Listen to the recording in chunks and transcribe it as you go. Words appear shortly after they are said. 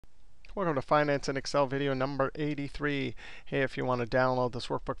Welcome to Finance in Excel video number 83. Hey, if you want to download this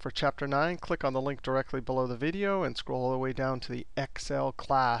workbook for Chapter 9, click on the link directly below the video and scroll all the way down to the Excel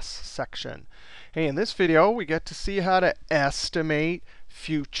class section. Hey, in this video, we get to see how to estimate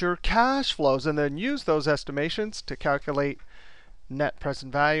future cash flows and then use those estimations to calculate net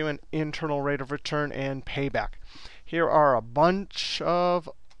present value and internal rate of return and payback. Here are a bunch of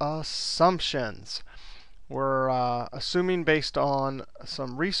assumptions. We're assuming based on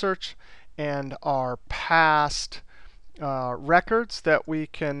some research and our past records that we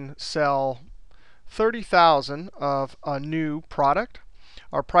can sell 30,000 of a new product.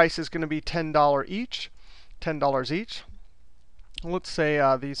 Our price is going to be $10 each. Let's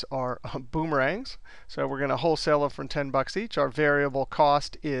say these are boomerangs. So we're going to wholesale them for $10 each. Our variable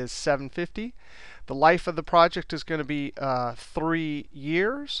cost is $7.50. The life of the project is going to be 3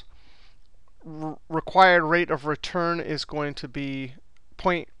 years. Required rate of return is going to be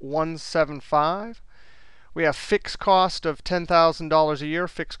 0.175. We have fixed cost of $10,000 a year.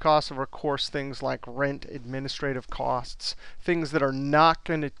 Fixed costs are, of course, things like rent, administrative costs, things that are not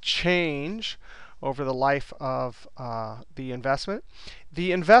going to change over the life of the investment.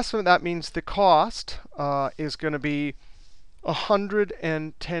 The investment, that means the cost is going to be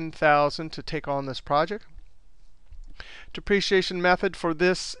 $110,000 to take on this project. Depreciation method for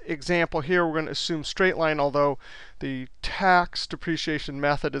this example here, we're going to assume straight line, although the tax depreciation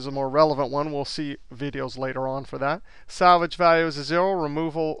method is a more relevant one. We'll see videos later on for that. Salvage value is a 0.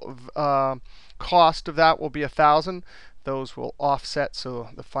 Removal cost of that will be 1,000. Those will offset, so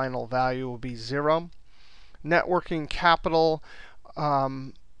the final value will be 0. Net working capital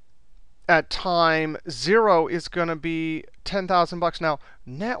at time 0 is going to be $10,000. Now,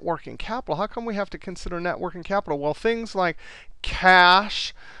 net working capital, how come we have to consider net working capital? Well, things like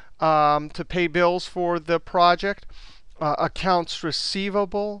cash to pay bills for the project, accounts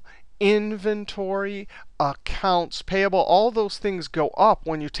receivable, inventory, accounts payable, all those things go up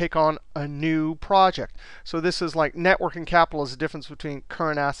when you take on a new project. So this is like net working capital is the difference between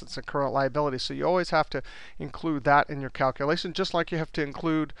current assets and current liabilities. So you always have to include that in your calculation, just like you have to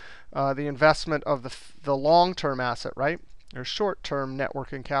include the investment of the long-term asset, right? Or short-term net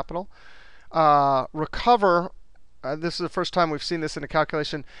working capital. Recover. This is the first time we've seen this in a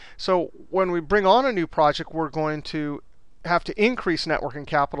calculation. So when we bring on a new project, we're going to have to increase net working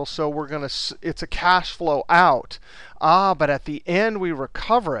capital, so we're going to, it's a cash flow out. But at the end we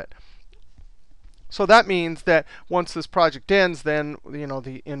recover it. So that means that once this project ends, then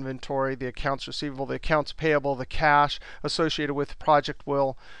the inventory, the accounts receivable, the accounts payable, the cash associated with the project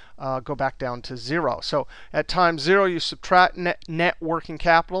will go back down to 0. So at time 0 you subtract net working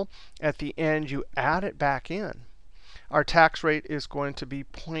capital. At the end you add it back in. Our tax rate is going to be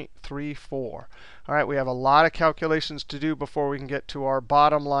 0.34. All right, we have a lot of calculations to do before we can get to our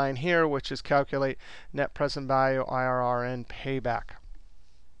bottom line here, which is calculate net present value, IRR, and payback.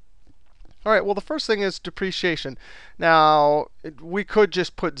 All right, well, the first thing is depreciation. Now, we could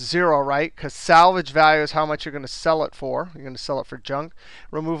just put 0, right? Because salvage value is how much you're going to sell it for. You're going to sell it for junk.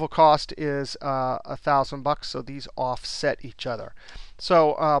 Removal cost is $1,000, so these offset each other.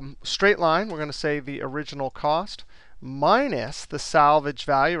 So straight line, we're going to say the original cost minus the salvage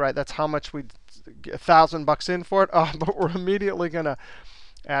value, right? That's how much we get $1,000 in for it. But we're immediately going to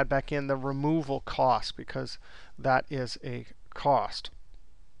add back in the removal cost because that is a cost.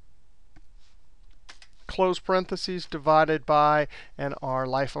 Close parentheses divided by, and our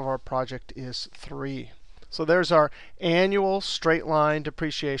life of our project is 3. So there's our annual straight line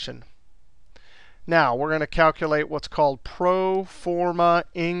depreciation. Now we're going to calculate what's called pro forma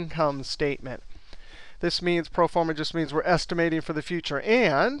income statement. This means pro forma just means we're estimating for the future.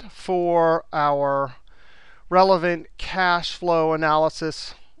 And for our relevant cash flow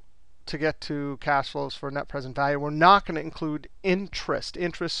analysis to get to cash flows for net present value, we're not going to include interest.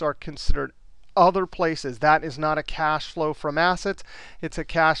 Interests are considered other places. That is not a cash flow from assets. It's a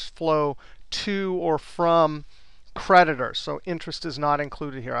cash flow to or from creditors. So interest is not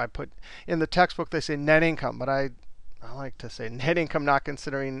included here. I put in the textbook, they say net income, but I like to say net income not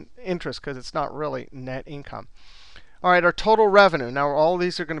considering interest because it's not really net income. All right, our total revenue. Now all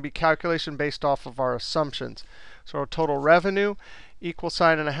these are going to be calculation based off of our assumptions. So our total revenue, equal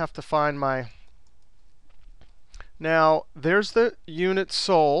sign, and I have to find my. Now there's the units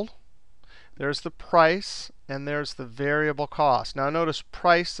sold. There's the price, and there's the variable cost. Now notice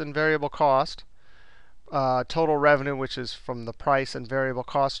price and variable cost, total revenue, which is from the price, and variable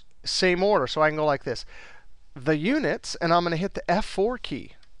cost, same order. So I can go like this. The units, and I'm going to hit the F4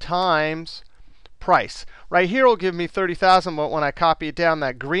 key, times price. Right here will give me 30,000, but when I copy it down,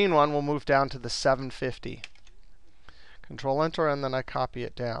 that green one will move down to the 750. Control Enter, and then I copy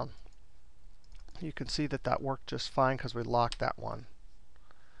it down. You can see that that worked just fine because we locked that one.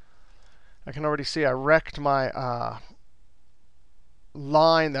 I can already see I wrecked my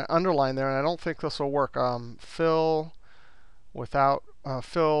line, that underline there, and I don't think this will work. Fill without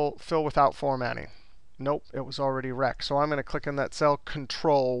formatting. Nope, it was already wrecked. So I'm going to click on that cell,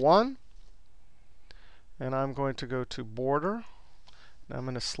 Control 1, and I'm going to go to Border. And I'm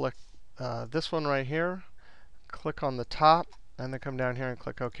going to select this one right here, click on the top, and then come down here and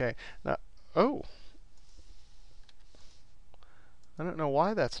click OK. Now, oh, I don't know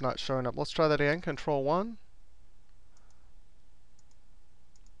why that's not showing up. Let's try that again. Control 1.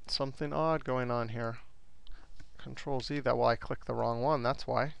 Something odd going on here. Control Z. Well, I clicked the wrong one. That's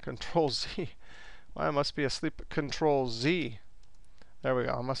why. Control Z. Well, I must be asleep. Control Z. There we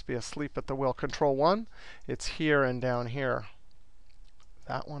go. I must be asleep at the wheel. Control 1. It's here and down here.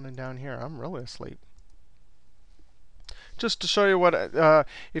 That one and down here. I'm really asleep. Just to show you what,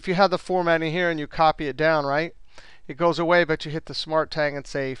 if you have the formatting here and you copy it down, right? It goes away, but you hit the Smart tag and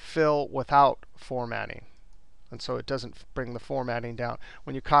say fill without formatting. And so it doesn't bring the formatting down.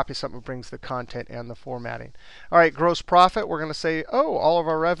 When you copy something, it brings the content and the formatting. All right, gross profit, we're going to say, oh, all of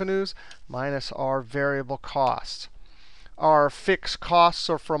our revenues minus our variable costs. Our fixed costs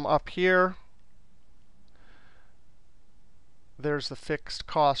are from up here. There's the fixed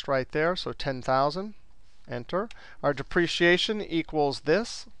cost right there, so 10,000. Enter. Our depreciation equals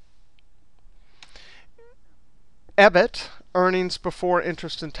this. EBIT, earnings before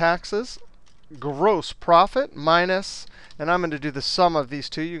interest and taxes. Gross profit minus, and I'm going to do the sum of these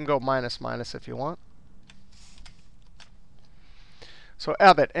two. You can go minus minus if you want. So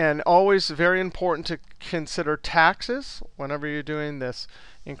EBIT, and always very important to consider taxes whenever you're doing this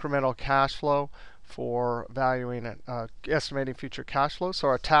incremental cash flow for valuing and estimating future cash flow. So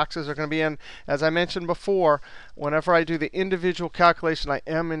our taxes are going to be in, as I mentioned before, whenever I do the individual calculation, I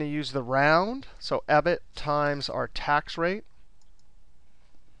am going to use the round. So EBIT times our tax rate,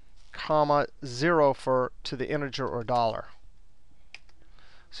 comma 0 to the integer or dollar.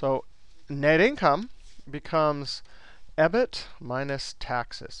 So net income becomes EBIT minus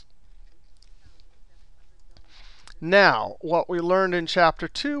taxes. Now, what we learned in Chapter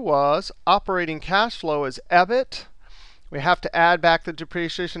 2 was operating cash flow is EBIT. We have to add back the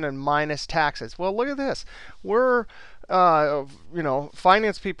depreciation and minus taxes. Well, look at this. We're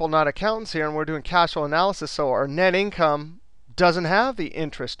finance people, not accountants here, and we're doing cash flow analysis. So our net income doesn't have the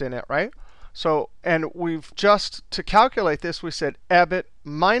interest in it, right? So, and we've just, to calculate this, we said EBIT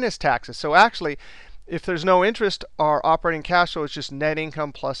minus taxes. So actually, if there's no interest, our operating cash flow is just net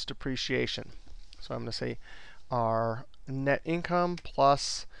income plus depreciation. So I'm going to say our net income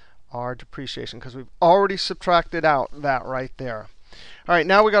plus our depreciation, because we've already subtracted out that right there. All right,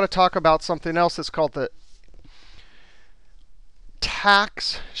 now we got to talk about something else that's called the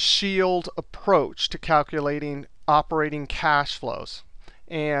tax shield approach to calculating operating cash flows.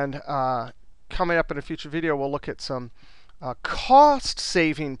 And coming up in a future video, we'll look at some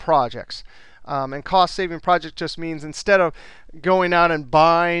cost-saving projects. And cost-saving project just means instead of going out and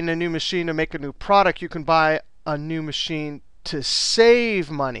buying a new machine to make a new product, you can buy a new machine to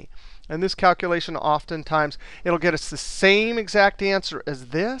save money. And this calculation, oftentimes, it'll get us the same exact answer as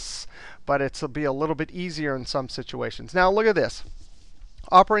this, but it'll be a little bit easier in some situations. Now, look at this.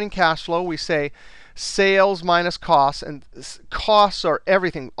 Operating cash flow, we say sales minus costs, and costs are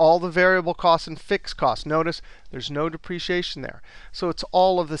everything, all the variable costs and fixed costs. Notice there's no depreciation there. So it's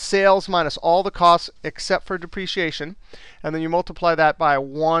all of the sales minus all the costs except for depreciation. And then you multiply that by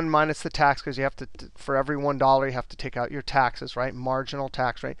 1 minus the tax, because you have to, for every $1, you have to take out your taxes, right? Marginal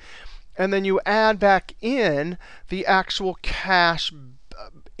tax rate. And then you add back in the actual cash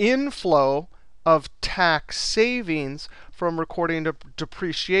inflow of tax savings from recording the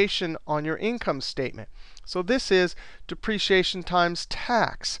depreciation on your income statement. So this is depreciation times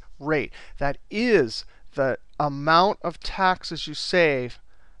tax rate. That is the amount of taxes you save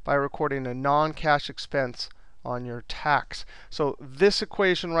by recording a non-cash expense on your tax. So this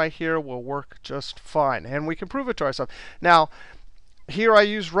equation right here will work just fine. And we can prove it to ourselves. Now, here I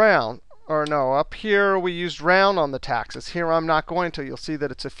use round. Or no, up here we used round on the taxes. Here I'm not going to. You'll see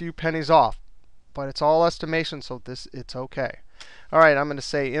that it's a few pennies off. But it's all estimation, so it's OK. All right, I'm going to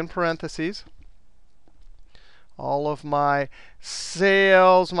say in parentheses, all of my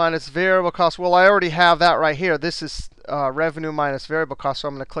sales minus variable costs. Well, I already have that right here. This is revenue minus variable cost. So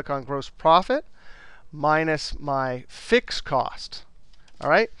I'm going to click on gross profit minus my fixed cost. All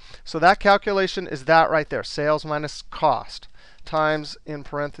right, so that calculation is that right there, sales minus cost, times in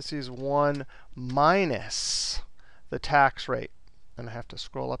parentheses 1 minus the tax rate. And I have to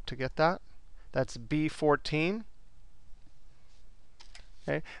scroll up to get that. That's B14.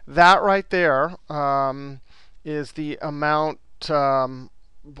 Okay, that right there is the amount,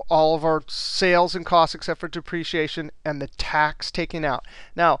 all of our sales and costs except for depreciation and the tax taken out.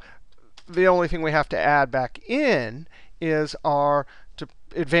 Now, the only thing we have to add back in is our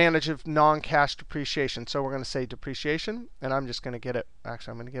advantage of non-cash depreciation. So we're going to say depreciation, and I'm just going to get it,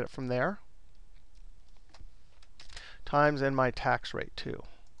 actually I'm going to get it from there, times in my tax rate too.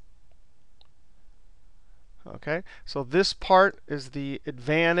 Okay, so this part is the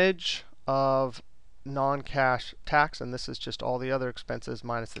advantage of non-cash tax, and this is just all the other expenses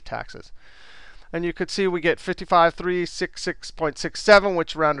minus the taxes. And you could see we get 55,366.67,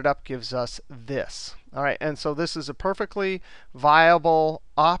 which rounded up gives us this. All right, and so this is a perfectly viable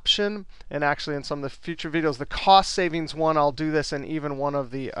option. And actually, in some of the future videos, the cost savings one, I'll do this, and even one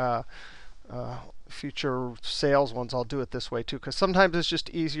of the future sales ones, I'll do it this way too, because sometimes it's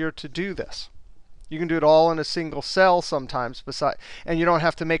just easier to do this. You can do it all in a single cell sometimes, and you don't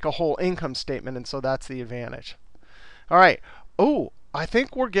have to make a whole income statement, and so that's the advantage. All right. Oh, I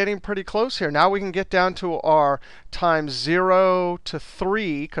think we're getting pretty close here. Now we can get down to our times 0 to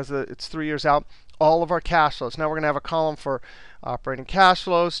 3, because it's 3 years out, all of our cash flows. Now we're going to have a column for operating cash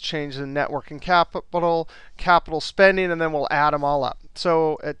flows, changes in net working capital, capital spending, and then we'll add them all up.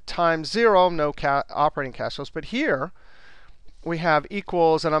 So at times 0, no operating cash flows. But here we have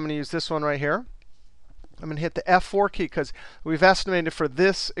equals, and I'm going to use this one right here. I'm going to hit the F4 key because we've estimated for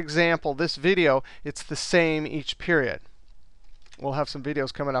this example, this video, it's the same each period. We'll have some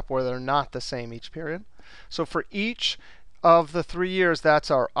videos coming up where they're not the same each period. So for each of the 3 years,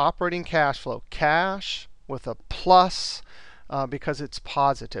 that's our operating cash flow. Cash with a plus because it's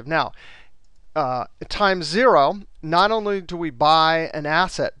positive. Now, at times 0, not only do we buy an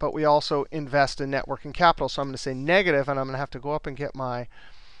asset, but we also invest in net working capital. So I'm going to say negative, and I'm going to have to go up and get my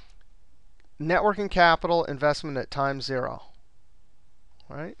net working capital investment at times 0.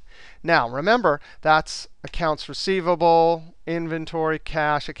 Right? Now, remember, that's accounts receivable, inventory,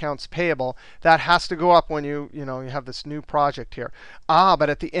 cash, accounts payable. That has to go up when you have this new project here. But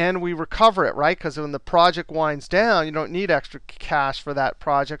at the end, we recover it, right? Because when the project winds down, you don't need extra cash for that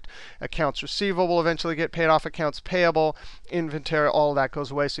project. Accounts receivable eventually get paid off. Accounts payable, inventory, all of that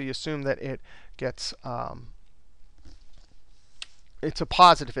goes away. So you assume that it gets it's a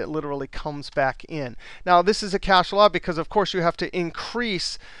positive. It literally comes back in. Now, this is a cash flow because, of course, you have to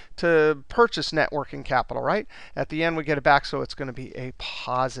increase to purchase net working capital, right? At the end, we get it back, so it's going to be a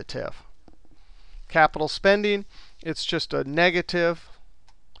positive. Capital spending, it's just a negative.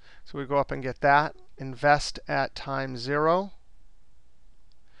 So we go up and get that. Invest at times 0.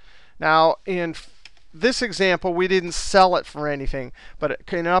 Now, in this example, we didn't sell it for anything. But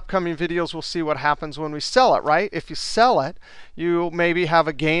in upcoming videos, we'll see what happens when we sell it, right? If you sell it, you maybe have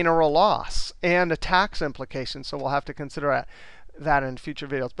a gain or a loss and a tax implication. So we'll have to consider that in future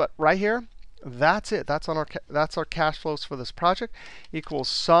videos. But right here, that's it. That's our cash flows for this project. Equals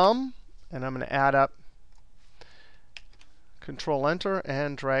sum. And I'm going to add up, Control-Enter,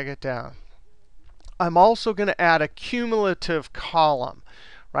 and drag it down. I'm also going to add a cumulative column.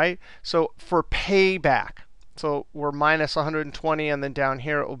 Right? So for payback, so we're minus 120, and then down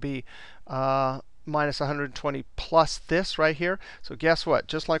here it will be minus 120 plus this right here. So guess what?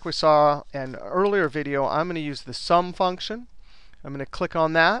 Just like we saw in an earlier video, I'm going to use the sum function. I'm going to click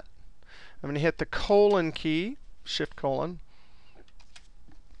on that. I'm going to hit the colon key, Shift colon.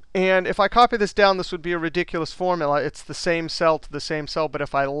 And if I copy this down, this would be a ridiculous formula. It's the same cell to the same cell. But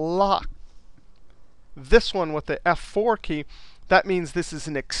if I lock this one with the F4 key, that means this is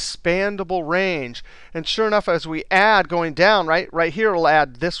an expandable range. And sure enough, as we add going down, right here, it'll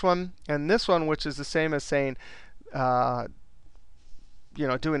add this one and this one, which is the same as saying, doing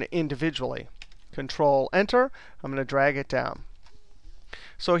it individually. Control-Enter. I'm going to drag it down.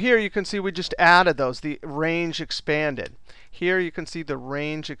 So here you can see we just added those. The range expanded. Here you can see the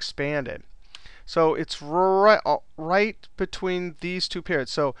range expanded. So it's right between these two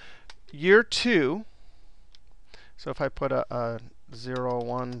periods. So year 2. So if I put a 0,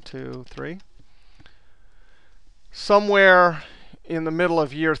 1, 2, 3, somewhere in the middle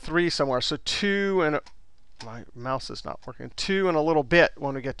of year 3 somewhere. So 2 and my mouse is not working. 2 and a little bit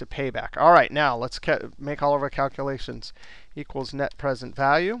when we get to payback. All right, now let's make all of our calculations. Equals net present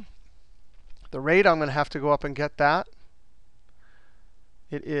value. The rate, I'm going to have to go up and get that.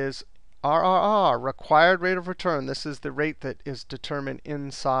 It is RRR, required rate of return. This is the rate that is determined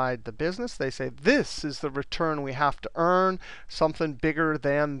inside the business. They say this is the return we have to earn, something bigger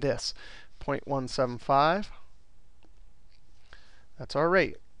than this, 0.175. That's our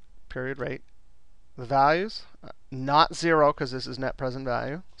rate, period rate. The values, not 0 because this is net present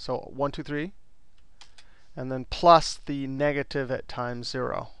value. So 1, 2, 3. and then plus the negative at time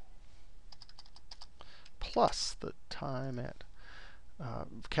 0. Plus the time at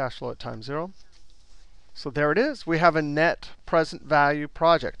cash flow at time 0. So there it is. We have a net present value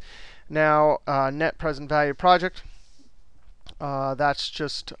project. Now, net present value project, that's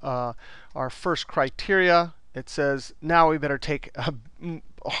just our first criteria. It says now we better take a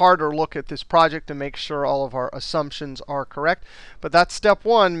harder look at this project to make sure all of our assumptions are correct. But that's step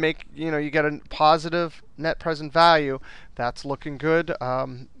one. You get a positive net present value. That's looking good.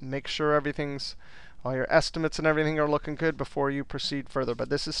 Make sure all your estimates and everything are looking good before you proceed further. But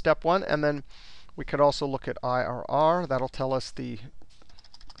this is step one. And then we could also look at IRR. That'll tell us these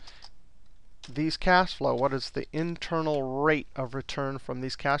cash flow. What is the internal rate of return from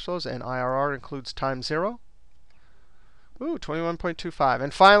these cash flows? And IRR includes time 0. Ooh, 21.25.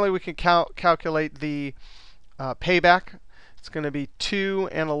 And finally, we can calculate the payback. It's going to be 2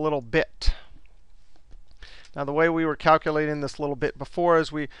 and a little bit. Now, the way we were calculating this little bit before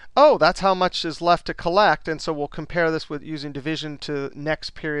is that's how much is left to collect. And so we'll compare this with using division to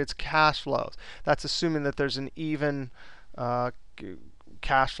next period's cash flows. That's assuming that there's an even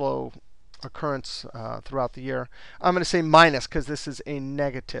cash flow occurrence throughout the year. I'm going to say minus because this is a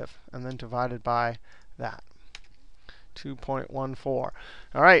negative, and then divided by that. 2.14. All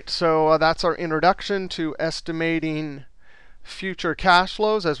right, so that's our introduction to estimating future cash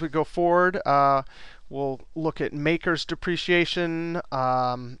flows. As we go forward, we'll look at maker's depreciation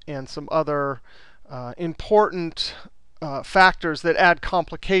and some other important factors that add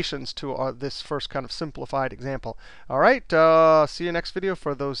complications to this first kind of simplified example. All right, see you next video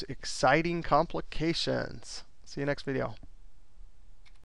for those exciting complications. See you next video.